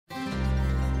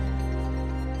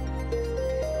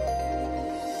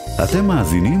אתם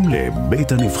מאזינים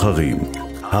לבית הנבחרים,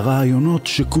 הרעיונות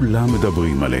שכולם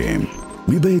מדברים עליהם,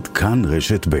 מבית כאן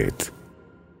רשת בית.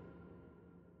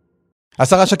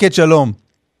 השרה שקד, שלום.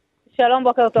 שלום,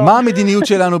 בוקר טוב. מה המדיניות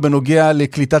שלנו בנוגע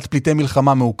לקליטת פליטי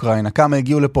מלחמה מאוקראינה? כמה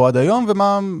הגיעו לפה עד היום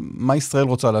ומה ישראל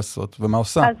רוצה לעשות ומה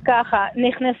עושה? אז ככה,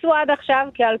 נכנסו עד עכשיו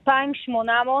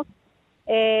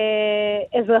כ-2,800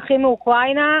 אזרחים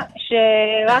מאוקראינה,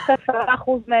 שרק 10%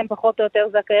 מהם פחות או יותר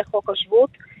זכאי חוק השבות.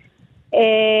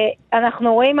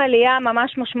 אנחנו רואים עלייה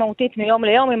ממש משמעותית מיום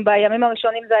ליום, אם בימים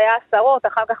הראשונים זה היה 10,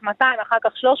 אחר כך 200, אחר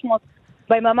כך 300,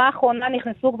 ביממה האחרונה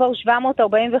נכנסו כבר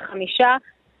 745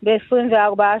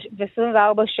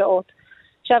 ב-24 שעות.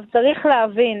 עכשיו צריך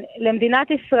להבין, למדינת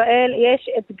ישראל יש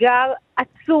אתגר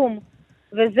עצום,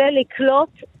 וזה לקלוט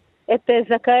את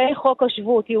זכאי חוק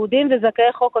השבות, יהודים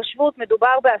וזכאי חוק השבות,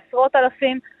 מדובר בעשרות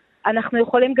אלפים, אנחנו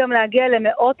יכולים גם להגיע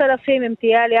למאות אלפים, אם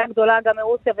תהיה עלייה גדולה גם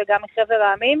מרוסיה וגם מחבר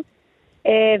העמים,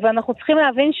 ואנחנו צריכים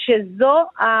להבין שזו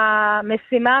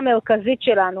המשימה המרכזית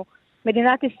שלנו.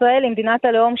 מדינת ישראל היא מדינת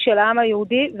הלאום של העם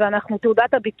היהודי, ואנחנו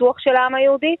תעודת הביטוח של העם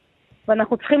היהודי,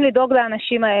 ואנחנו צריכים לדאוג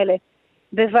לאנשים האלה.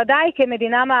 בוודאי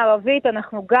כמדינה מערבית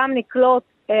אנחנו גם נקלוט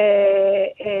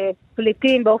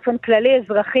פליטים באופן כללי,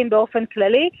 אזרחים באופן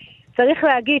כללי. צריך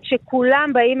להגיד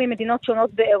שכולם באים ממדינות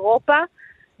שונות באירופה,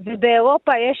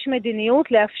 ובאירופה יש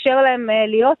מדיניות לאפשר להם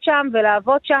להיות שם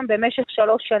ולעבוד שם במשך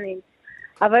 3 שנים.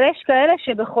 אבל יש כאלה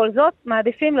שבכל זאת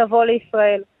מעדיפים לבוא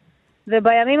לישראל.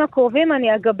 ובימים הקרובים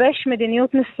אני אגבש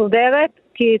מדיניות מסודרת,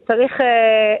 כי צריך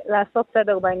לעשות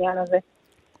סדר בעניין הזה.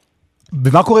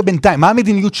 ומה קורה בינתיים? מה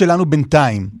המדיניות שלנו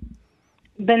בינתיים?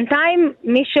 בינתיים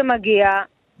מי שמגיע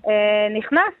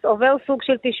נכנס, עובר סוג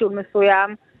של תישול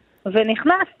מסוים,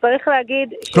 ונכנס, צריך להגיד...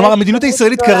 כלומר, המדיניות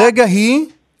הישראלית כרגע היא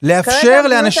לאפשר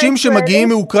לאנשים שמגיעים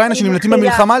מאוקראינה, שנמלטים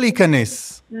במלחמה,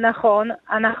 להיכנס. נכון,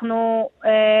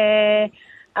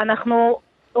 אנחנו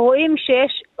רואים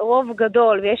שיש רוב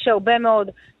גדול, ויש הרבה מאוד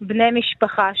בני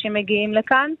משפחה שמגיעים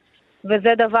לכאן, וזה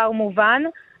דבר מובן,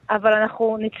 אבל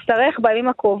אנחנו נצטרך בימים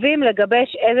הקרובים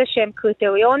לגבש איזה שהם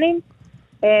קריטריונים,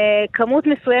 כמות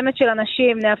מסוימת של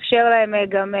אנשים נאפשר להם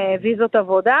גם ויזות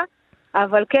עבודה,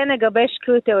 אבל כן נגבש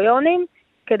קריטריונים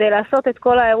כדי לעשות את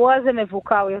כל האירוע הזה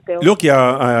מבוקר יותר. לא, כי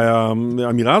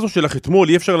האמירה הזו שלך אתמול,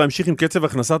 אי אפשר להמשיך עם קצב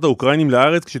הכנסת האוקראינים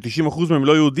לארץ, כש-90% מהם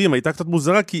לא יהודים, הייתה קצת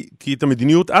מוזרה, כי את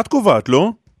המדיניות את קובעת, לא?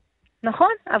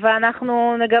 נכון, אבל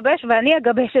אנחנו נגבש, ואני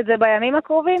אגבש את זה בימים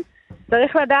הקרובים.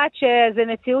 צריך לדעת שזו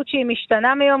מציאות שהיא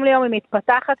משתנה מיום ליום, היא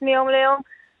מתפתחת מיום ליום,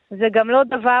 זה גם לא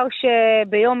דבר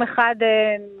שביום אחד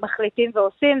מחליטים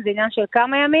ועושים, זה עניין של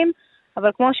כמה ימים,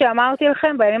 אבל כמו שאמרתי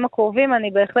לכם, בימים הקרובים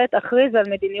אני בהחלט אכריז על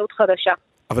מדיניות חדשה.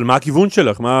 אבל מה הכיוון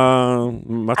שלך? מה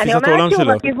תפיסת העולם שלך? אני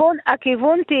אומרת שוב,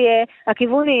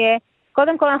 הכיוון יהיה,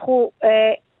 קודם כל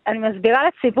אני מסבירה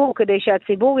לציבור, כדי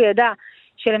שהציבור ידע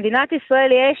שלמדינת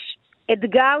ישראל יש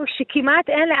אתגר שכמעט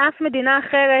אין לאף מדינה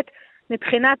אחרת,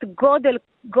 מבחינת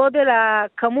גודל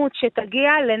הכמות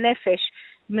שתגיע לנפש.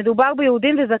 מדובר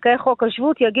ביהודים וזכאי חוק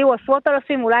השבות, יגיעו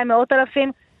 10,000, אולי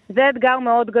 100,000, זה אתגר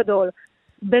מאוד גדול.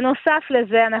 בנוסף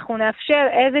לזה אנחנו נאפשר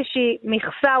איזושהי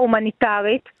מכסה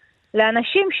הומניטרית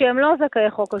לאנשים שהם לא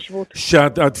זכאי חוק השבות.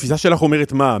 שהתפיסה שלך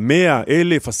אומרת מה? 100,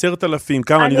 1,000, 10,000,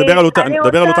 כמה? אני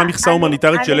מדבר על אותה מכסה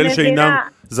הומניטרית של אלה שאינם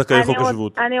זכאי חוק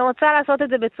השבות. אני רוצה לעשות את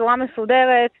זה בצורה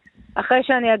מסודרת, אחרי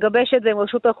שאני אגבש את זה עם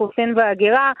רשות האוכלוסין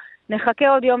וההגירה, נחכה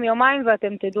עוד יום-יומיים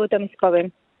ואתם תדעו את המספרים.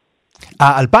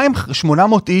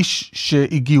 2,800 איש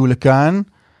שהגיעו לכאן,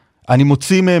 אני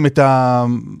מוציא מהם את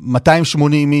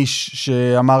ה-280 איש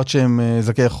שאמרת שהם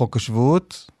זכאי חוק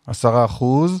השבות, 10%.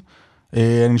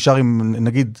 אני נשאר עם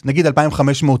נגיד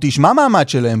 2,500 איש. מה המעמד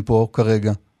שלהם פה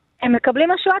כרגע? הם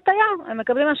מקבלים אשרת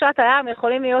תייר, הם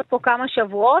יכולים להיות פה כמה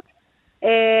שבועות,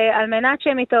 על מנת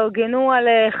שהם יתארגנו על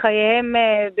חייהם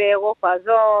באירופה,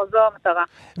 זו המטרה.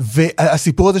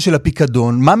 והסיפור הזה של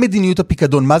הפיקדון, מה מדיניות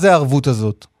הפיקדון? מה זה הערבות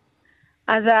הזאת?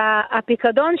 אז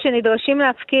הפיקדון שנדרשים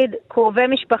להפקיד קרובי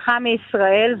משפחה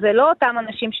מישראל, זה לא אותם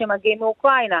אנשים שמגיעים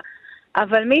מאוקראינה,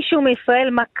 אבל מישהו מישראל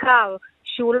מכר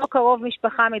שהוא לא קרוב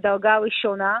משפחה מדרגה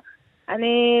ראשונה.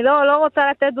 אני לא רוצה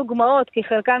לתת דוגמאות, כי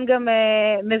חלקן גם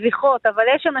מביכות, אבל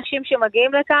יש אנשים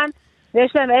שמגיעים לכאן,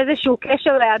 ויש להם איזשהו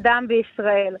קשר לאדם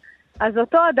בישראל. אז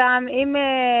אותו אדם, אם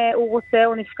הוא רוצה,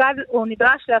 הוא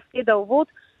נדרש להפקיד ערבות,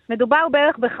 מדובר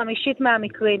בערך ב50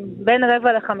 מהמקרים, בין 40%-50%.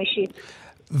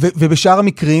 ובשאר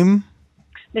המקרים?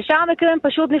 בשאר המקרים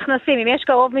פשוט נכנסים. אם יש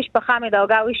קרוב משפחה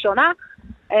מדרגה ראשונה,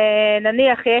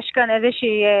 נניח יש כאן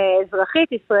איזושהי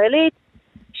אזרחית ישראלית,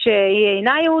 שהיא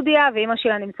אינה יהודיה, ואמא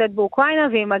שלה נמצאת באוקראינה,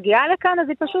 והיא מגיעה לכאן, אז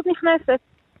היא פשוט נכנסת.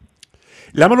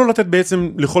 למה לא לתת בעצם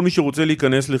לכל מי שרוצה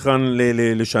להיכנס לכאן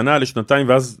לשנה, לשנתיים,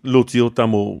 ואז להוציא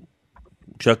אותם, או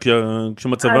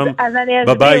כשמצבם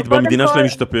בבית, במדינה שלהם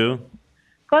משתפר?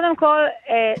 קודם כל,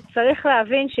 צריך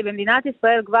להבין שבמדינת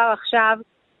ישראל כבר עכשיו,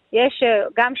 יש,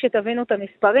 גם שתבינו את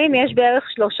המספרים, יש בערך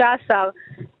 13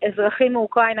 אזרחים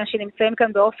מאוקראינה שנמצאים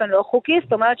כאן באופן לא חוקי,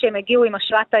 זאת אומרת שהם הגיעו עם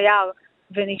אשרת תייר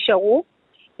ונשארו.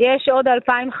 יש עוד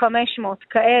 2,500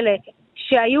 כאלה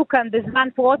שהיו כאן בזמן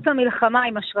פרוץ המלחמה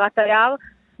עם אשרת תייר,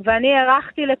 ואני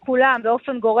ערכתי לכולם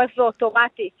באופן גורף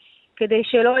ואוטומטי, כדי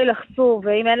שלא ילחצו,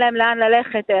 ואם אין להם לאן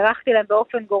ללכת, ערכתי להם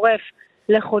באופן גורף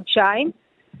לחודשיים.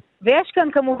 ויש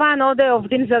כאן כמובן עוד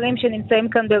עובדים זרים שנמצאים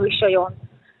כאן ברישיון.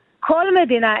 כל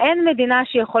מדינה, אין מדינה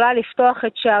שיכולה לפתוח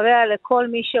את שעריה לכל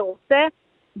מי שרוצה,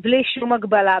 בלי שום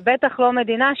הגבלה. בטח לא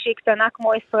מדינה שהיא קטנה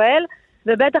כמו ישראל,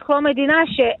 ובטח לא מדינה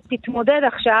שתתמודד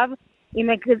עכשיו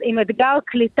עם אתגר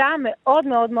קליטה מאוד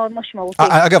מאוד מאוד משמעותי.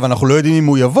 אגב, אנחנו לא יודעים אם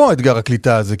הוא יבוא, אתגר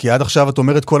הקליטה הזה, כי עד עכשיו את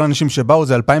אומרת כל האנשים שבאו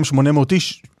זה 2,800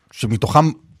 איש, שמתוכם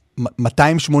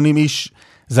 280 איש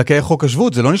זכאי חוק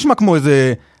השבות, זה לא נשמע כמו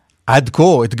איזה עד כה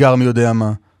אתגר מי יודע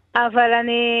מה. אבל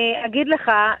אני אגיד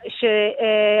לך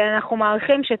שאנחנו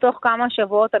מעריכים שתוך כמה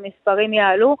שבועות המספרים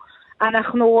יעלו.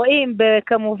 אנחנו רואים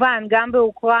כמובן גם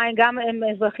באוקראינה, גם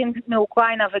אזרחים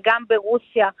מאוקראינה וגם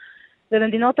ברוסיה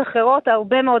ובמדינות אחרות,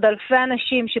 הרבה מאוד אלפי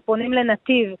אנשים שפונים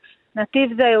לנתיב.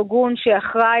 נתיב זה הארגון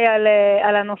שאחראי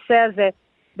על הנושא הזה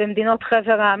במדינות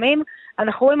חבר העמים.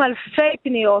 אנחנו רואים אלפי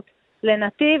פניות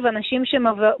לנתיב, אנשים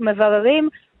שמבררים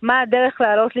מה הדרך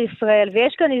לעלות לישראל.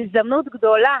 ויש כאן הזדמנות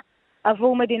גדולה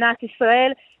עבור מדינת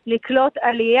ישראל לקלוט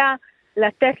עלייה,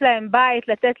 לתת להם בית,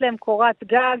 לתת להם קורת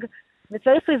גג,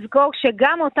 וצריך לזכור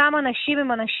שגם אותם אנשים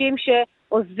הם אנשים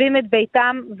שעוזבים את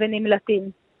ביתם ונמלטים.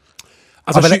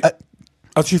 אז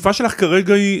השאיפה שלך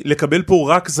כרגע היא לקבל פה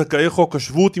רק זכאי חוק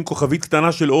השבות עם כוכבית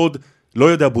קטנה של עוד, לא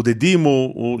יודע, בודדים,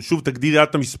 או שוב תגדירי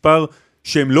את המספר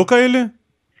שהם לא כאלה?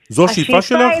 זו השאיפה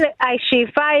שלך?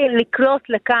 השאיפה היא לקלוט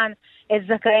לכאן את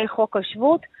זכאי חוק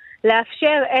השבות,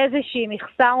 לאפשר איזושהי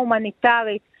מכסה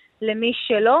הומניטרית למי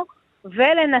שלא,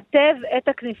 ולנתב את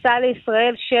הכניסה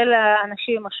לישראל של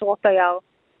האנשים עם אשרות תייר.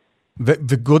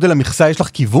 וגודל המכסה יש לך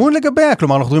כיוון לגביה?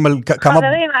 כלומר, אנחנו מדברים על כמה...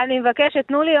 חברים, אני מבקשת,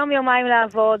 תנו לי יום-יומיים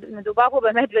לעבוד. מדובר פה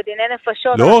באמת בדיני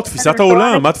נפשות. לא, תפיסת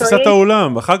העולם. מה תפיסת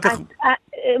העולם? אחר כך...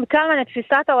 כמה,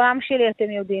 תפיסת העולם שלי,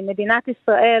 אתם יודעים. מדינת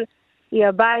ישראל היא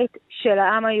הבית של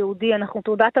העם היהודי. אנחנו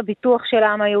תעודת הביטוח של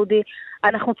העם היהודי.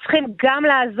 אנחנו צריכים גם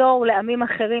לעזור לעמים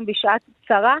אחרים בשעת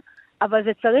צרה, אבל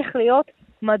זה צריך להיות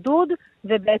מדוד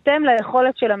ובהתאם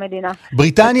ליכולת של המדינה.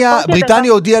 בריטניה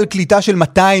הודיעה על קליטה של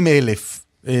 200,000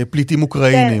 פליטים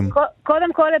אוקראינים. כן,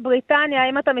 קודם כל לבריטניה,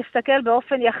 אם אתה מסתכל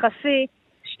באופן יחסי,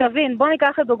 שתבין, בוא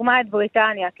ניקח לדוגמה את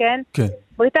בריטניה, כן? כן.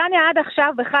 בריטניה עד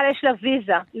עכשיו בכלל יש לה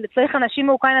ויזה, צריך אנשים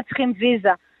מאוקראינה צריכים ויזה,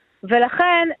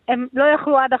 ולכן הם לא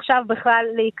יכלו עד עכשיו בכלל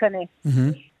להיכנס.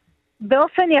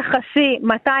 באופן יחסי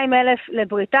 200,000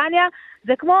 לבריטניה,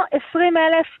 זה כמו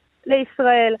 20,000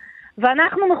 לישראל,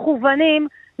 ואנחנו מכוונים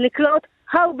לקלוט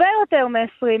הרבה יותר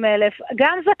מ-20,000.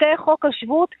 גם זכאי חוק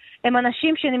השבות הם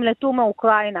אנשים שנמלטו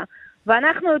מאוקראינה,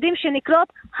 ואנחנו יודעים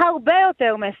שנקלוט הרבה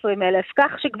יותר מ-20,000,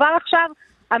 כך שכבר עכשיו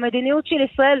המדיניות של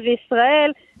ישראל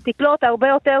וישראל תקלוט הרבה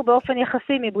יותר באופן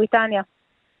יחסי מבריטניה.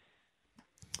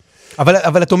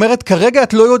 אבל את אומרת, כרגע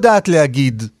את לא יודעת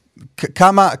להגיד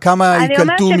כמה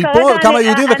יקלטו מפה, כמה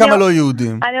יהודים וכמה לא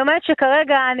יהודים. אני אומרת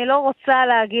שכרגע אני לא רוצה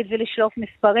להגיד ולשלוף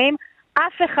מספרים,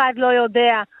 אף אחד לא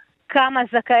יודע כמה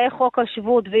זכאי חוק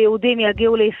השבות ויהודים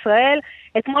יגיעו לישראל.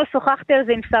 אתמול שוחחתי על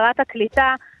זה עם שרת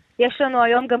הקליטה, יש לנו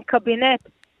היום גם קבינט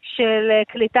של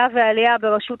קליטה ועלייה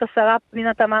בראשות השרה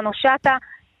מדינה שטה.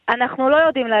 אנחנו לא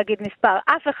יודעים להגיד מספר,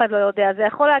 אף אחד לא יודע, זה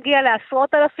יכול להגיע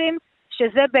לעשרות אלפים,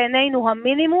 שזה בעינינו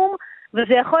המינימום,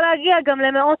 וזה יכול להגיע גם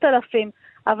למאות אלפים.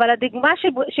 אבל הדוגמה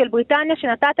של בריטניה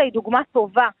שנתת היא דוגמה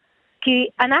טובה, כי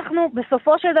אנחנו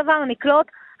בסופו של דבר נקלוט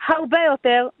הרבה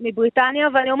יותר מבריטניה,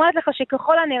 ואני אומרת לך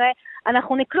שככל הנראה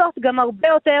אנחנו נקלוט גם הרבה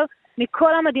יותר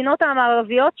מכל המדינות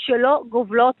המערביות שלא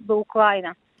גובלות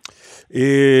באוקראינה.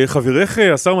 חברך,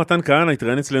 השר מתן כהנא,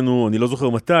 התראיין אצלנו, אני לא זוכר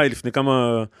מתי, לפני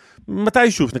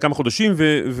כמה חודשים,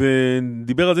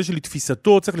 ודיבר על זה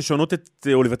שלתפיסתו צריך לשנות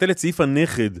או לבטל את סעיף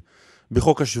הנכד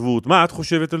בחוק השבות. מה את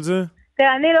חושבת על זה?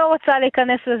 אני לא רוצה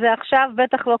להיכנס לזה עכשיו,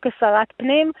 בטח לא כשרת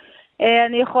פנים.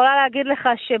 אני יכולה להגיד לך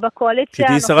שבקואליציה...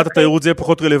 כשתהי שרת התיירות זה יהיה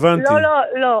פחות רלוונטי.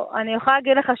 לא. אני יכולה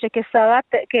להגיד לך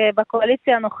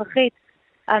שבקואליציה הנוכחית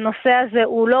הנושא הזה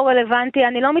הוא לא רלוונטי.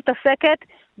 אני לא מתעסקת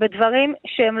בדברים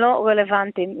שהם לא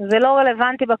רלוונטיים. זה לא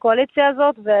רלוונטי בקואליציה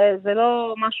הזאת, וזה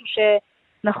לא משהו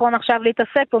שנכון עכשיו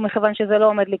להתעסק פה, מכיוון שזה לא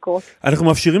עומד לקרות. אנחנו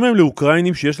מאפשרים להם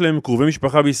לאוקראינים שיש להם קרובי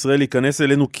משפחה בישראל להיכנס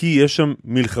אלינו כי יש שם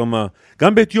מלחמה.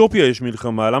 גם באתיופיה יש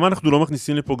מלחמה. למה אנחנו לא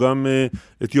מכניסים לפה גם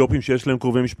אתיופים שיש להם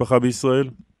קרובי משפחה בישראל?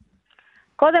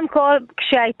 קודם כל,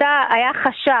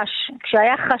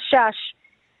 כשהיה חשש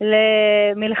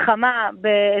למלחמה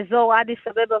באזור אדיס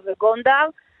אבבה וגונדר,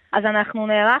 אז אנחנו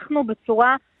נערכנו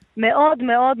בצורה מאוד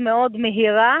מאוד מאוד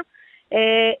מהירה.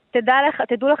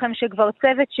 תדעו לכם שכבר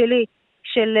צוות שלי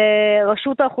של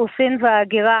רשות האוכלוסין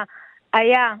וההגירה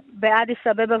היה באדיס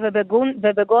אבבה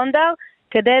ובגונדר,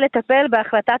 כדי לטפל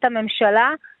בהחלטת הממשלה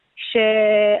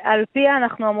שעל פיה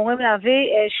אנחנו אמורים להביא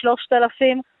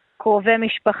 3,000 קרובי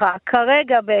משפחה.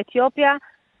 כרגע באתיופיה,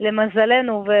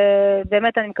 למזלנו,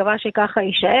 ובאמת אני מקווה שככה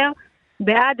יישאר,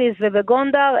 באדיס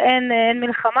ובגונדר אין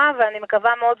מלחמה, ואני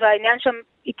מקווה מאוד, והעניין שם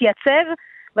יתייצב,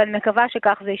 ואני מקווה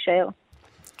שכך זה יישאר.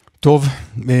 טוב,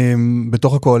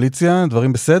 בתוך הקואליציה,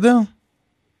 דברים בסדר?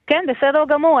 כן, בסדר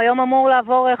גמור. היום אמור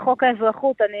לעבור חוק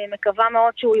האזרחות, אני מקווה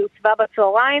מאוד שהוא יוצבע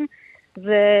בצהריים,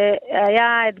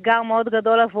 והיה אתגר מאוד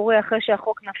גדול עבורי אחרי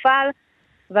שהחוק נפל,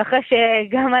 ואחרי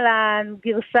שגם על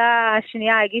הגרסה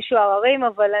השנייה הגישו עררים,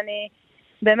 אבל אני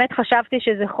באמת חשבתי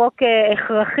שזה חוק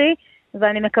הכרחי,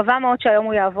 ואני מקווה מאוד שהיום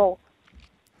הוא יעבור.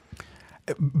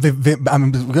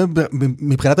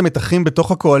 ומבחינת המתחים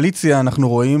בתוך הקואליציה, אנחנו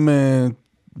רואים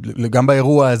גם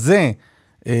באירוע הזה,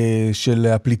 של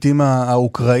הפליטים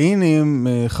האוקראינים,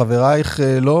 חברייך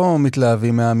לא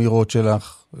מתלהבים מהאמירות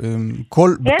שלך.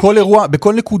 בכל אירוע,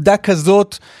 בכל נקודה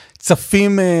כזאת,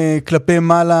 צפים כלפי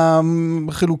מעלה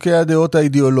חילוקי הדעות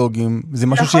האידיאולוגיים. זה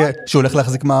משהו שהולך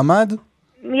להחזיק מעמד?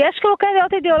 יש חילוקי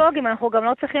דעות אידיאולוגיים, אנחנו גם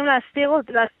לא צריכים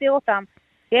להסתיר אותם.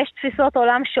 יש תפיסות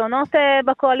עולם שונות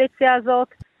בקואליציה הזאת,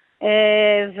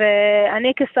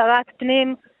 ואני כשרת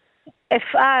פנים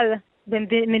אפעל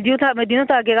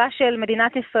במדיניות ההגירה של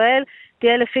מדינת ישראל,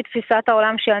 תהיה לפי תפיסת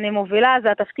העולם שאני מובילה,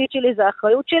 זה התפקיד שלי, זה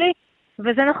האחריות שלי,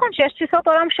 וזה נכון שיש תפיסות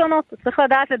עולם שונות, צריך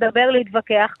לדעת לדבר,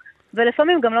 להתווכח,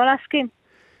 ולפעמים גם לא להסכים.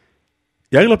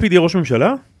 יאיר לפיד יהיה ראש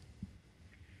ממשלה?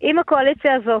 אם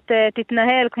הקואליציה הזאת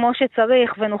תתנהל כמו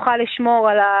שצריך ונוכל לשמור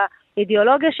על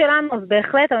האידיאולוגיה שלנו, אז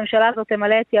בהחלט הממשלה הזאת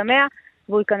תמלא את ימיה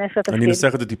והוא ייכנס לתפקיד. אני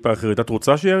אנסח את זה טיפה אחרת. את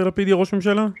רוצה שיאיר לפיד יהיה ראש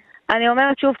ממשלה? אני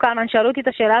אומרת שוב כמה, שאלו אותי את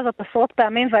השאלה הזאת עשרות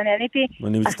פעמים ואני עניתי...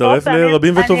 אני מצטרף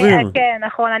לרבים וטובים. כן,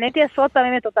 נכון, עניתי עשרות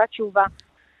פעמים את אותה תשובה.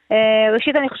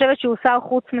 ראשית, אני חושבת שהוא שר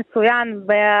חוץ מצוין.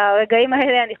 ברגעים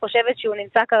האלה אני חושבת שהוא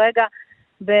נמצא כרגע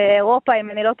באירופה,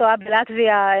 אם אני לא טועה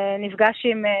בלטביה, נפגש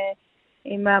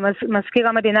עם מזכיר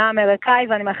המדינה האמריקאי,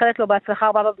 ואני מאחלת לו בהצלחה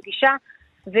רבה בפגישה.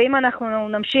 ואם אנחנו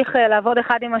נמשיך לעבוד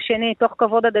אחד עם השני תוך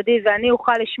כבוד הדדי, ואני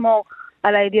אוכל לשמור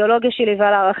על האידיאולוגיה שלי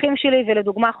ועל הערכים שלי,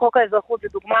 ולדוגמה חוק האזרחות זה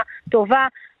דוגמה טובה,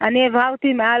 אני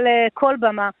הבהרתי מעל כל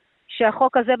במה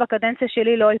שהחוק הזה בקדנציה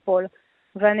שלי לא ייפול.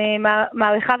 ואני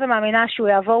מעריכה ומאמינה שהוא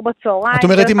יעבור בצהריים. את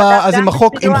אומרת, אז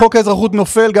אם חוק האזרחות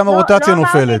נופל, גם הרוטציה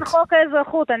נופלת. לא אמרתי עם חוק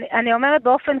האזרחות, אני אומרת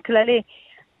באופן כללי,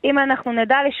 אם אנחנו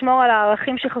נדע לשמור על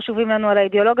הערכים שחשובים לנו, על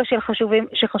האידיאולוגיה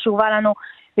שחשובה לנו,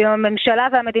 ואם הממשלה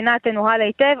והמדינה תנוהל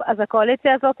היטב, אז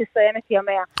הקואליציה הזאת תסיים את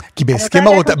ימיה. כי בהסכם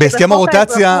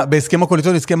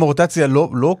הקואליציוני, הסכם הרוטציה,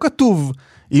 לא כתוב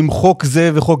אם חוק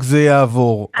זה וחוק זה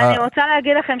יעבור. אני רוצה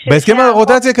להגיד לכם בהסכם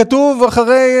הרוטציה כתוב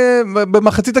אחרי,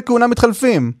 במחצית הכהונה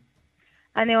מתחלפים.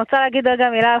 אני רוצה להגיד רגע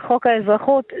מילה על חוק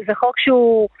האזרחות, זה חוק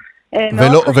שהוא...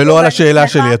 ולא על השאלה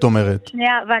שלי, את אומרת.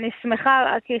 שנייה, ואני שמחה,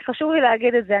 כי חשוב לי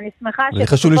להגיד את זה, אני שמחה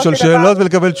חשוב לשאול שאלות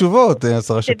ולקבל תשובות,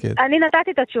 השרה שקד. אני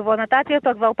נתתי את התשובות, נתתי אותו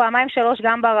כבר פעמיים שלוש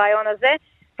גם ברעיון הזה,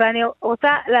 ואני רוצה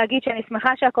להגיד שאני שמחה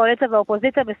שהקואליציה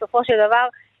והאופוזיציה בסופו של דבר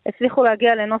הצליחו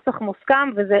להגיע לנוסח מוסכם,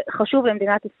 וזה חשוב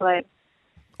למדינת ישראל.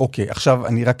 אוקיי, עכשיו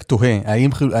אני רק תוהה, האם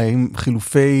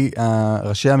חילופי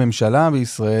ראשי הממשלה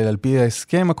בישראל, על פי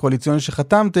ההסכם הקואליציוני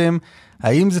שחתמתם,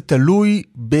 האם זה תלוי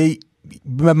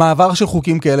במעבר של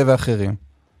חוקים כאלה ואחרים?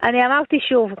 אני אמרתי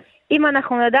שוב, אם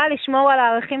אנחנו נדע לשמור על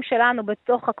הערכים שלנו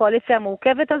בתוך הקואליציה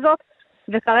המורכבת הזאת,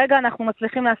 וכרגע אנחנו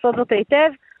מצליחים לעשות זאת היטב,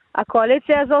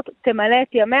 הקואליציה הזאת תמלא את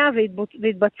ימיה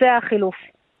ויתבצע החילוף.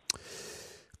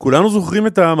 כולנו זוכרים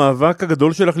את המאבק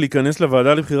הגדול שלך להיכנס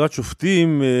לוועדה לבחירת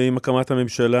שופטים עם הקמת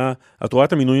הממשלה. את רואה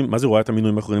את המינויים, מה זה רואה את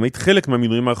המינויים האחרונים? היית חלק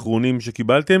מהמינויים האחרונים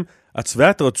שקיבלתם? את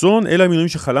שבעת רצון? אלה המינויים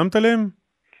שחלמת עליהם?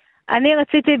 אני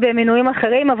רציתי במינויים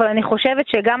אחרים, אבל אני חושבת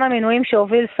שגם המינויים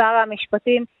שהוביל שר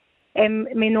המשפטים הם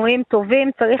מינויים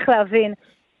טובים. צריך להבין,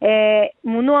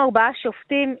 מונו 4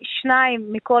 שופטים, 2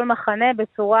 מכל מחנה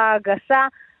בצורה גסה.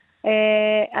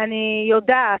 אני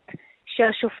יודעת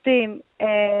שהשופטים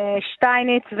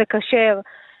שטייניץ וקשר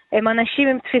הם אנשים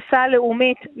עם תפיסה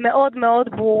לאומית מאוד מאוד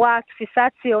ברורה, תפיסה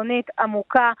ציונית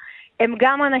עמוקה. הם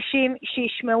גם אנשים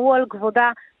שישמעו על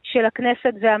כבודה של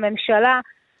הכנסת והממשלה,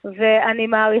 ואני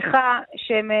מעריכה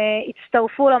שהם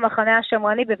הצטרפו למחנה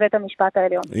השמרני בבית המשפט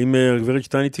העליון. אם גברת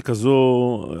שטייניץ היא כזו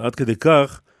עד כדי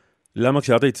כך, למה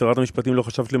כשאת היית שרת המשפטים לא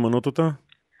חשבת למנות אותה?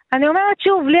 אני אומרת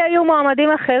שוב, לי היו מועמדים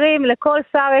אחרים, לכל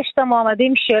שר יש את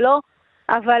המועמדים שלו.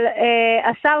 אבל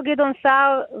השר גדעון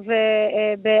סער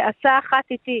ובהצעה אחת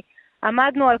איתי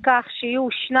עמדנו על כך שיהיו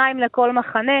 2 לכל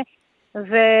מחנה,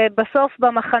 ובסוף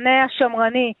במחנה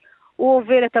השמרני הוא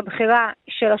הוביל את הבחירה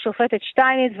של השופטת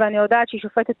שטייניץ, ואני יודעת שהיא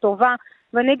שופטת טובה,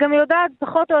 ואני גם יודעת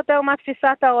פחות או יותר מה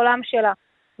תפיסת העולם שלה,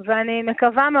 ואני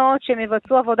מקווה מאוד שהם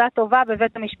יבצעו עבודה טובה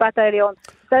בבית המשפט העליון.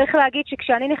 צריך להגיד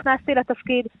שכשאני נכנסתי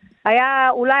לתפקיד היה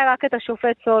אולי רק את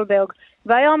השופט סולברג,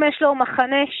 והיום יש לו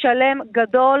מחנה שלם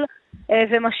גדול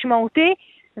ומשמעותי,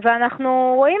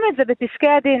 ואנחנו רואים את זה בפסקי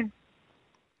הדין.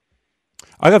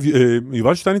 אגב,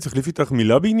 יובל שטייניץ החליף איתך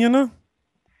מילה בעניינה?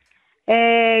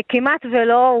 כמעט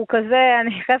ולא, הוא כזה,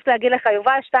 אני חייבת להגיד לך,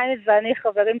 יובל שטייניץ ואני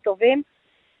חברים טובים,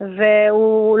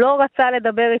 והוא לא רצה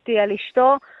לדבר איתי על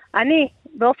אשתו. אני,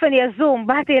 באופן יזום,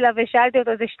 באתי אליו ושאלתי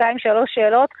אותו איזה 2-3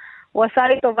 שאלות, הוא עשה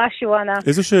לי טובה שהוא ענה.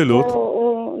 איזה שאלות?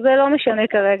 זה לא משנה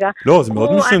כרגע. לא, זה מאוד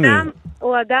משנה.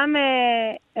 הוא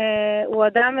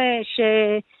אדם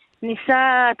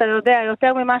שניסה, אתה יודע,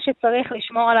 יותר ממה שצריך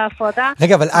לשמור על ההפרדה.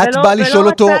 רגע, אבל את באה לשאול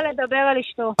אותו... ולא רצה לדבר על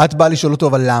אשתו. את באה לשאול אותו,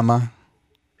 אבל למה?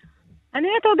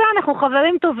 אתה יודע, אנחנו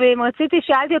חברים טובים.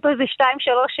 שאלתי אותו איזה 2-3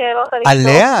 שאלות על אשתו.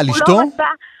 עליה? על אשתו?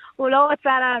 הוא לא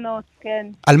רצה לענות, כן.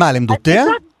 על מה? על עמדותיה?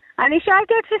 אני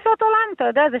שאלתי את תפיסות עולם, אתה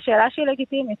יודע, זו שאלה שהיא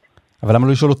לגיטימית. אבל למה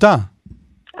לא לשאול אותה?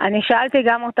 אני שאלתי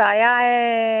גם אותה,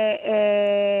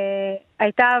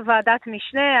 הייתה ועדת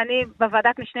משנה, אני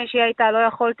בוועדת משנה שהיא הייתה לא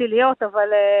יכולתי להיות, אבל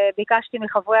ביקשתי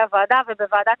מחברי הוועדה,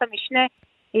 ובוועדת המשנה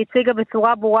היא הציגה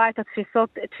בצורה ברורה את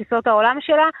תפיסות העולם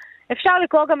שלה. אפשר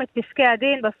לקרוא גם את פסקי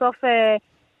הדין, בסוף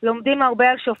לומדים הרבה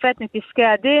על שופט מפסקי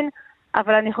הדין,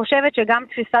 אבל אני חושבת שגם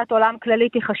תפיסת עולם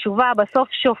כללית היא חשובה. בסוף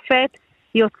שופט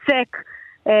יוצק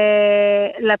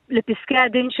לפסקי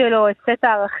הדין שלו, את סט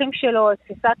הערכים שלו, את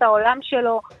תפיסת העולם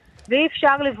שלו, ואי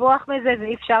אפשר לברוח מזה,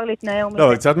 ואי אפשר להתנער מזה. לא,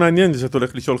 אבל קצת מעניין שאת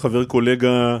הולך לשאול חבר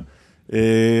קולגה,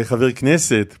 חבר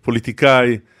כנסת,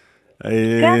 פוליטיקאי.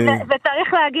 כן,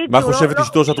 וצריך להגיד... מה חושבת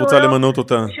אשתו שאת רוצה למנות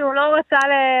אותה? שהוא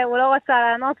לא רצה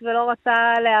לענות ולא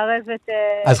רצה לערב את...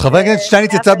 אז חבר הכנסת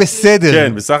שטייניץ יצא בסדר.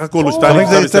 כן, בסך הכל הוא שטייניץ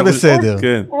יצא בסדר.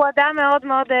 הוא אדם מאוד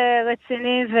מאוד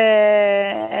רציני,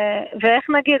 ואיך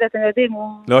נגיד, אתם יודעים,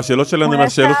 לא, השאלות שלנו הן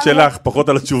השאלות שלך, פחות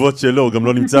על התשובות שלו, הוא גם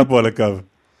לא נמצא פה על הקו.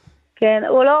 כן,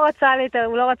 הוא לא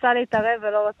רצה להתערב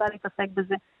ולא רצה להתעסק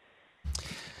בזה.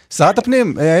 שרת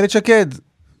הפנים, איילת שקד,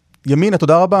 ימינה,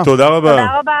 תודה רבה. תודה רבה.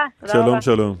 תודה רבה. שלום,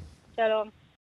 שלום. שלום.